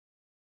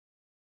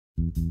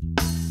D.C.,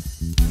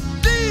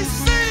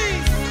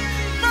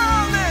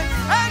 Maryland,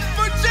 and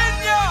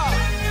Virginia,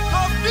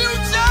 the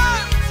future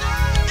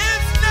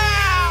is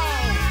now.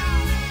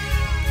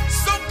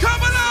 So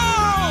come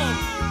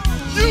along,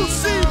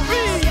 U.C.B,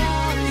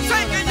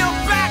 taking you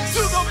back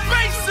to the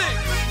basics.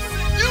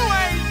 You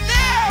ain't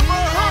never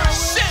heard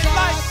shit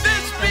like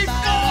this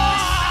before.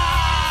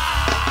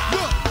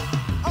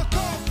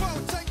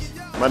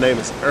 My name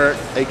is Eric,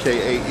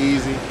 aka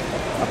Easy.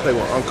 I play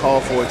with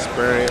Uncalled for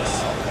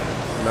Experience.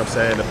 You know what I'm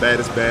saying? The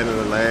baddest band in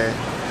the land.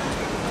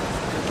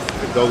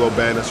 The go-go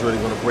band that's really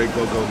gonna break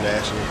go-go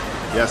national.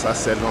 Yes, I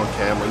said it on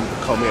camera. You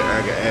can call me an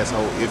arrogant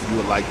asshole if you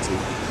would like to.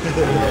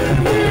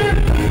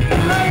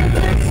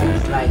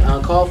 Like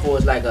Uncalled for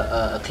is like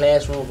a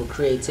classroom for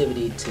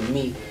creativity to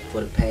me.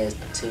 For the past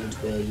 10,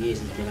 12 years,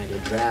 it's been like a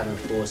driving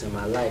force in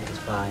my life as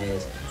far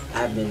as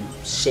I've been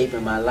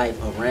shaping my life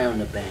around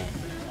the band.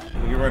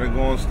 We get ready to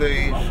go on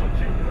stage.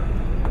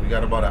 We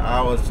got about an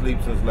hour's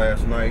sleep since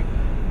last night.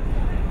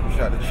 We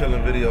shot the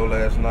Chillin' video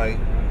last night,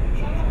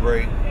 which was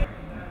great.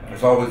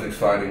 It's always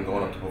exciting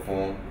going up to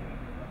perform.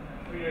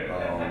 You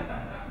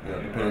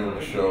know, depending on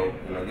the show.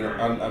 You know,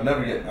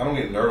 I don't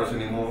get nervous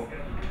anymore.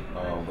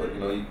 But you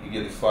know, you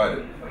get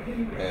excited.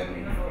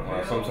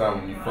 And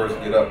sometimes when you first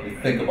get up, you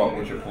think about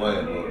what you're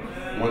playing. But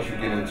once you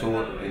get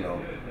into it, you know,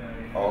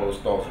 all those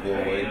thoughts go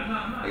away,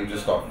 and you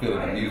just start feeling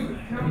the music.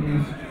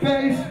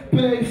 Bass,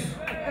 bass,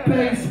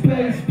 bass,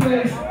 bass,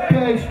 bass,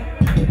 bass.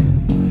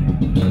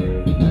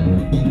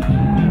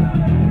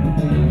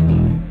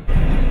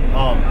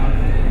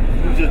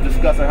 We were just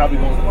discussing how we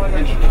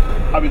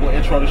gonna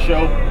intro the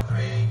show. 3,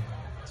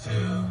 2,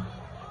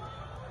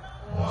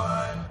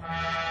 1.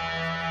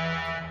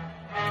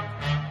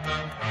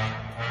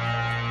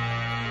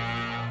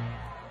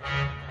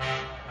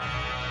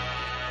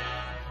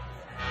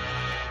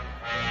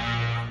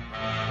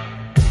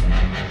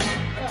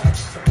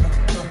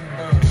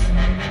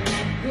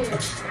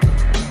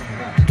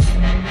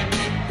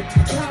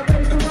 Y'all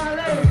ready for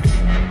Wale?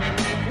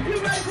 If you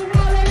ready for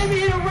Wale, let me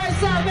hear the right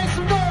side, make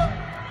some noise.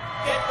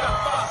 Get the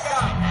fuck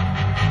out.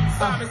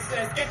 Simon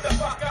says, get the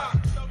fuck out.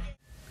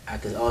 I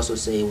could also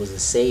say it was a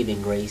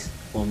saving grace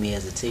for me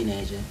as a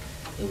teenager.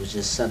 It was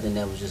just something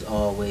that was just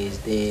always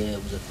there.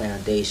 It was a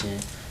foundation.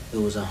 It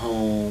was a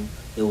home.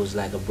 It was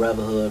like a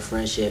brotherhood,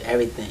 friendship,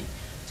 everything.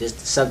 Just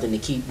something to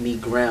keep me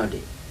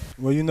grounded.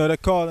 Well, you know,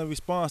 that call and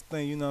response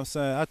thing, you know what I'm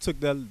saying? I took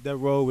that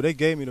road, well, they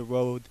gave me the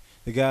road,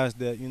 the guys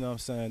that, you know what I'm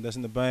saying, that's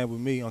in the band with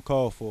me,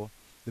 Uncalled for,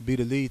 to be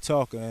the lead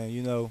talker and,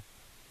 you know,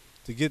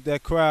 to get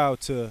that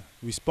crowd to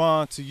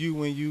respond to you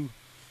when you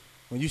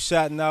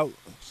shouting out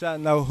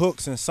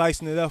hooks and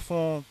sicing it up for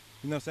them,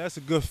 you know what I'm saying? That's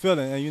a good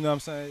feeling, and you know what I'm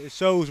saying? It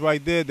shows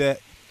right there that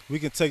we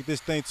can take this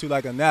thing to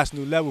like a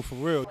national level for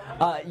real.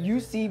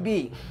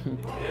 UCB.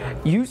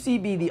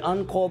 UCB, the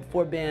Uncalled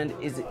For band,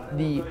 is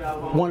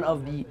one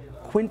of the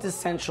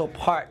quintessential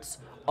parts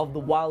of the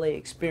Wale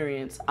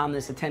experience on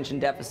this attention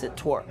deficit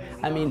tour.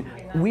 I mean,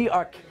 we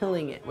are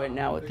killing it right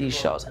now with these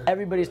shows.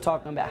 Everybody's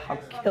talking about how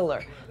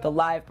killer the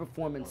live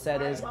performance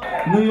set is.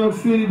 New York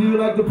City, do you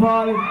like to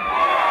party?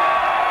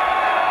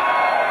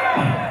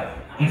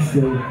 I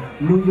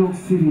said, New York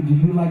City, do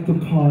you like to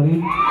party?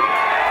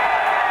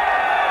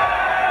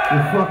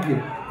 Well, fuck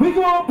it. We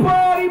gonna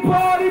party,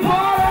 party,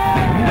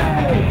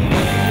 party!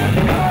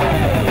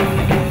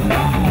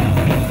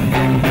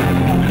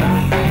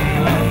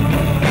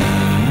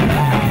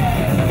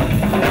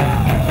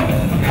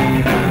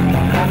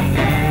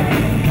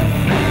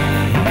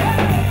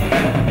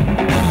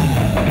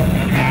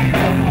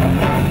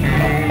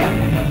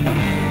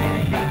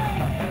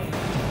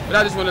 But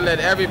I just want to let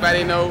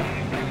everybody know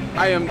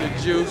I am the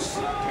juice.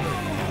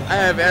 I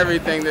have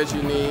everything that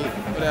you need,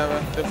 whatever.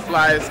 The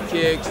flyest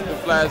kicks, the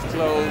flyest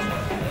clothes.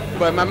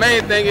 But my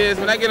main thing is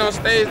when I get on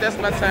stage, that's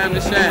my time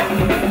to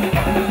shine.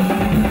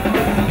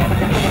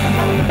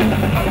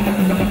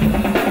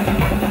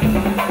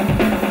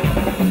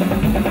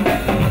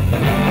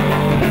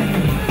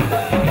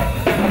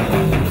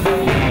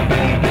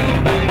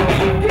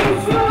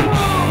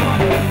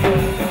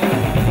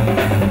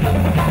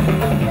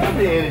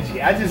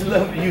 I just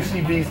love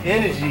UCB's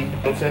energy. You know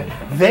what I'm saying?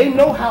 They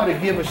know how to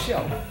give a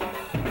show.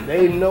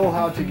 They know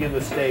how to give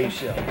a stage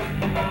show. I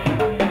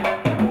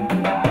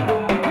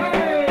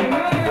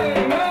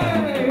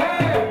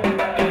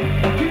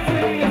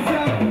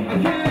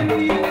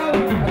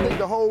think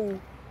the whole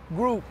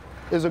group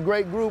is a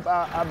great group.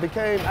 I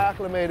became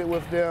acclimated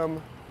with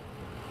them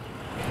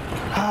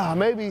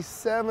maybe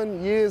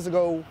 7 years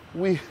ago.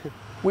 We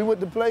went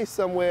to play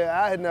somewhere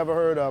I had never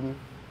heard of them.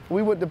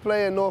 We went to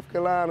play in North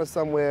Carolina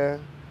somewhere,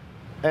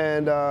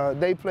 and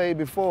they played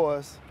before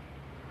us,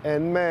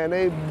 and man,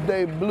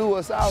 they blew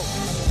us out.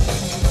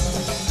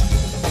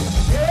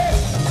 Yeah.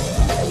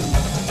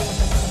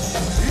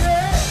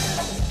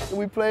 Yeah.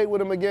 We played with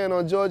them again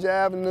on Georgia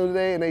Avenue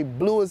today, and they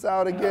blew us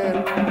out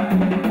again. It's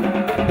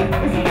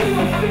New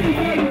York City,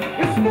 baby.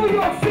 It's New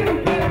York City,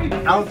 baby.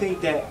 I don't think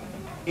that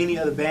any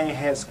other band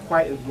has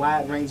quite a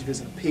wide range of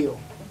its appeal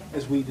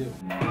as we do.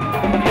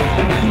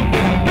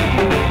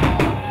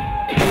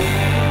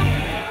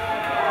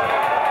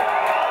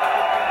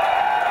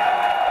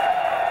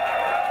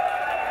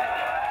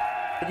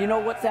 you know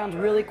what sounds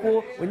really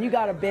cool? When you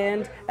got a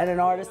band and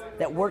an artist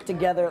that work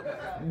together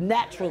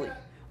naturally,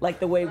 like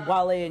the way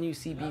Wale and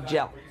UCB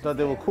gel. I thought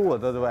they were cool. I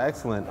thought they were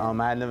excellent. I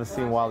had never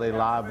seen Wale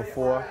live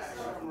before.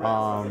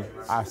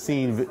 I've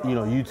seen, you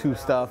know, YouTube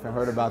stuff and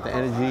heard about the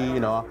energy. You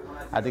know,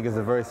 I think it's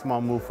a very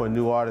smart move for a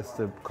new artist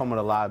to come with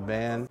a live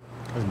band.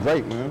 It's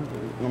great, man.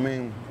 I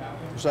mean,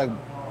 it's like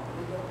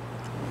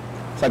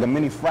a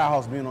mini frat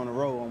house being on the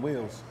road on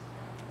wheels.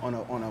 On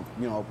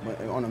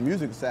a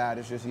music side,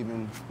 it's just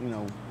even, you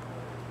know,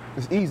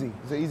 it's easy.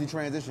 It's an easy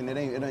transition. It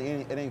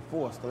ain't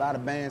forced. A lot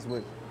of bands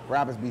with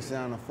rappers be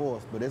sounding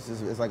forced, but it's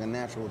like a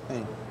natural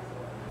thing.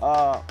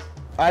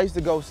 I used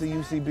to go see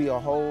UCB a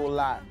whole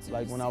lot,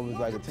 like when I was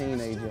like a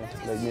teenager,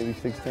 like maybe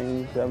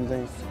 16,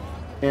 17.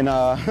 And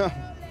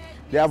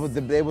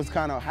they was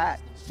kind of hot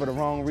for the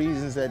wrong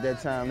reasons at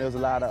that time. There was a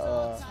lot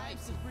of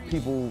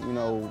people, you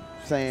know,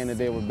 saying that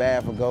they were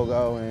bad for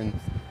go-go, and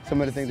some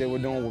of the things they were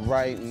doing were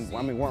right, and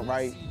I mean weren't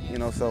right, you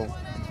know. So,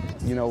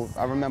 you know,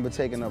 I remember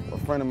taking a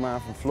friend of mine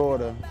from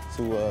Florida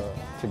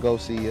to go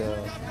see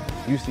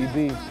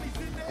UCB,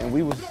 and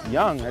we was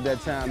young at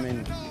that time,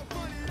 and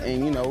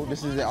you know,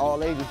 this is an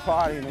all-ages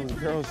party, and there was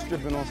girls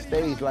stripping on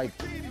stage, like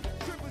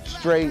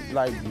straight,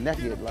 like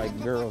naked, like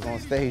girls on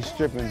stage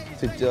stripping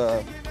to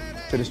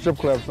the strip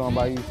club song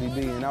by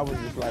UCB, and I was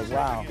just like,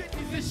 wow,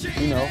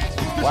 you know,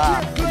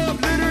 wow.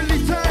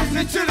 Literally turns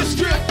into the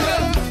strip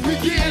club. We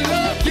getting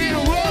love,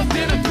 getting rough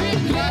in a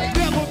big like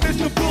never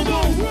Mr. Boom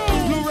Boom.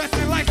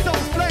 Fluorescent lights on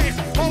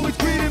flash, always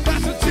greeted by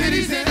some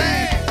titties and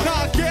ass.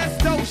 Nah,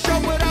 guests don't show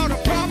without a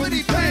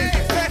property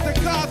pass. That's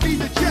a car,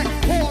 Visa check,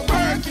 or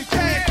American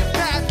cash.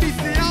 Not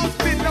decent, I don't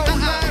spit no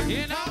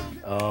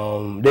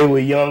time. They were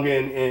young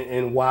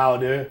and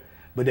wilder,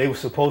 but they were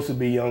supposed to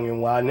be young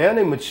and wild. Now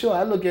they mature.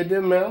 I look at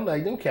them, man, I'm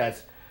like, them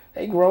cats,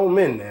 they grown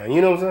men now,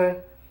 you know what I'm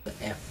saying?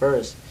 At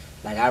first,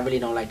 like, I really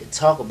don't like to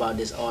talk about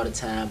this all the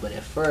time, but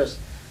at first,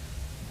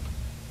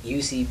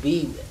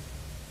 UCB,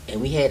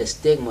 and we had a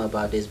stigma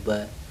about this,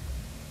 but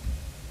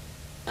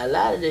a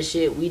lot of the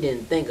shit we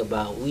didn't think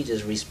about, we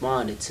just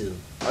responded to.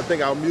 I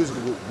think our music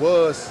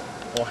was,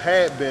 or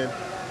had been,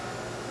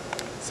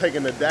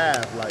 taking a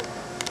dive. Like,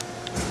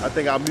 I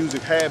think our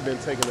music had been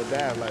taking a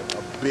dive, like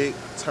a big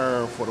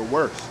turn for the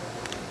worse.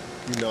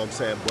 You know what I'm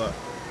saying? But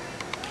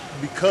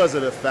because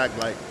of the fact,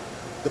 like,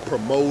 the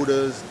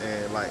promoters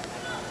and like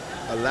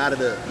a lot of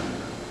the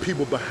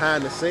people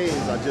behind the scenes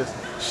are just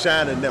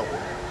shining the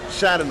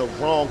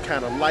wrong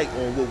kind of light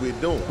on what we're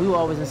doing. We were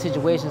always in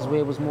situations where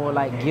it was more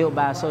like guilt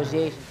by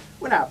association.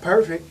 We're not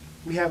perfect.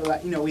 We have a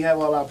lot, you know, we have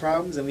all our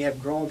problems and we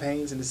have growing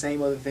pains and the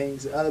same other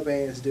things that other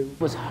bands do. It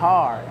was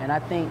hard, and I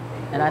think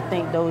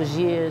those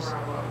years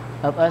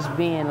of us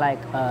being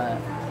like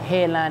a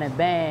headlining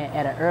band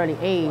at an early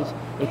age,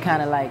 it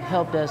kind of like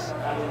helped us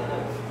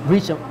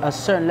reach a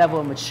certain level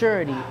of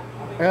maturity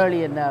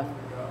early enough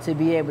to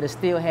be able to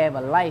still have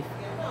a life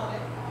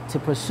to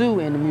pursue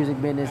in the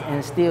music business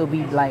and still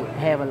be like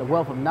have a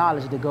wealth of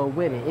knowledge to go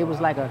with it. It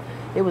was like a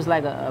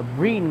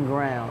breeding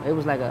ground. It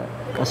was like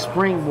a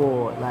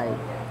springboard. Like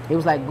it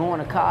was like going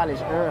to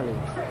college early.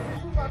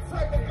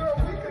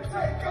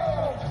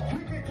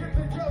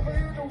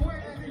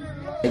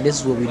 Like,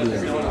 this is what we do.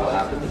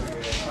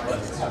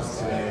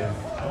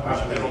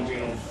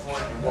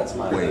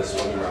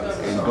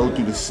 And go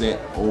through the set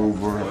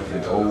over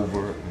and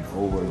over and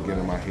over again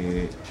in my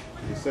head.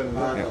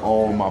 And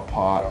all my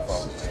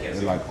parts,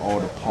 and like all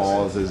the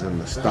pauses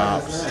and the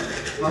stops,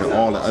 and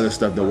all the other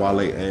stuff that Wale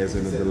adds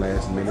in at the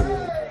last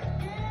minute.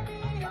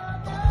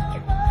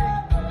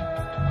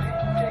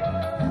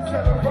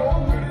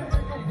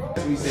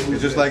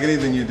 It's just like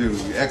anything you do.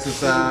 You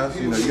exercise,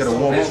 you know, you gotta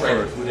warm up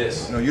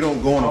first. You know, you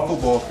don't go on a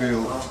football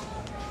field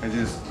and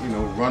just, you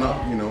know, run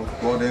up, you know,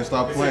 go out there and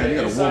start playing.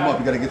 You gotta warm up,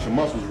 you gotta get your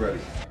muscles ready.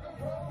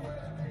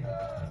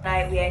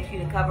 Tonight we ask you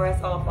to cover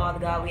us all, Father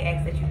God. We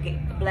ask that you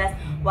bless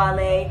Wale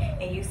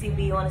and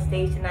UCB on the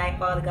stage tonight,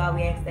 Father God.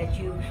 We ask that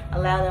you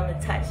allow them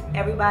to touch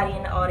everybody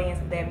in the audience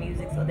with their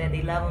music so that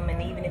they love them,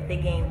 and even if they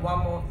gain one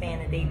more fan,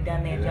 that they've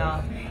done their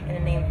job. In the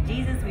name of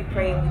Jesus, we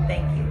pray and we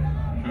thank you.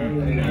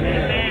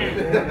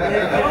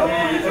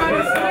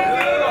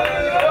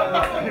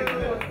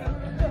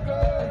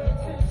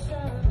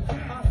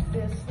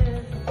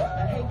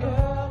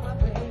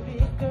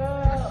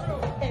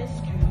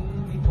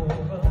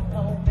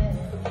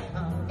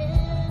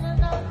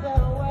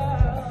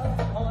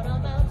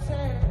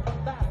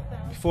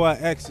 Before I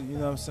exit, you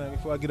know what I'm saying,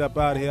 before I get up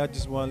out of here, I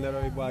just want to let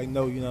everybody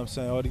know, you know what I'm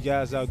saying, all the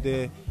guys out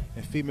there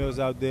and females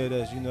out there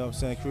that's, you know what I'm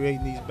saying,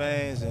 creating these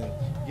bands and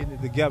getting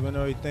it together and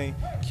everything,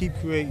 keep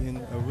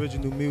creating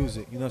original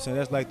music, you know what I'm saying.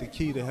 That's like the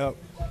key to help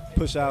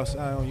push our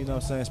sound, you know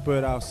what I'm saying,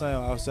 spread our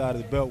sound outside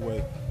of the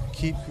Beltway.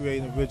 Keep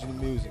creating original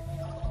music.